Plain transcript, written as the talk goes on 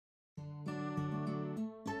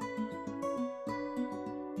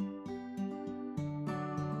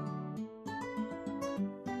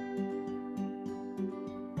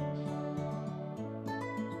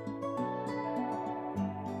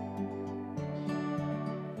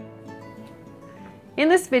In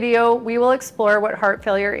this video, we will explore what heart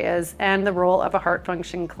failure is and the role of a heart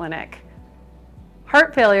function clinic.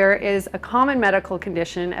 Heart failure is a common medical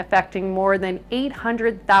condition affecting more than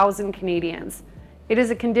 800,000 Canadians. It is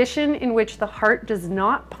a condition in which the heart does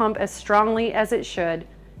not pump as strongly as it should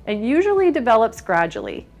and usually develops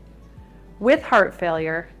gradually. With heart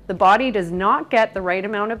failure, the body does not get the right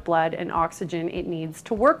amount of blood and oxygen it needs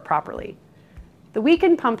to work properly. The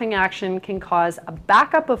weakened pumping action can cause a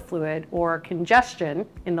backup of fluid or congestion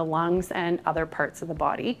in the lungs and other parts of the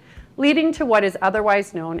body, leading to what is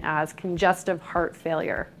otherwise known as congestive heart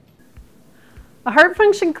failure. A heart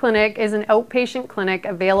function clinic is an outpatient clinic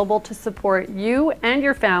available to support you and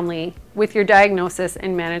your family with your diagnosis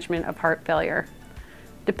and management of heart failure.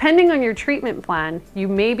 Depending on your treatment plan, you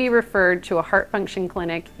may be referred to a heart function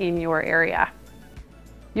clinic in your area.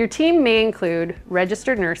 Your team may include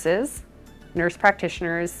registered nurses, nurse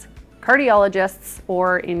practitioners, cardiologists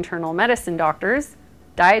or internal medicine doctors,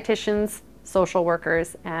 dietitians, social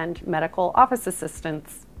workers, and medical office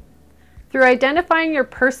assistants. Through identifying your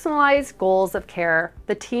personalized goals of care,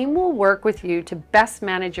 the team will work with you to best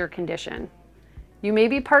manage your condition. You may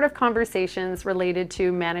be part of conversations related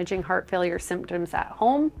to managing heart failure symptoms at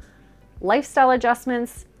home, lifestyle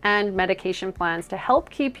adjustments, and medication plans to help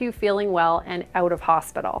keep you feeling well and out of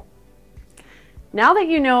hospital. Now that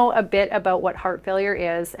you know a bit about what heart failure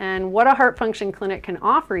is and what a heart function clinic can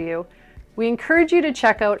offer you, we encourage you to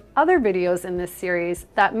check out other videos in this series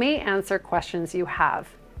that may answer questions you have.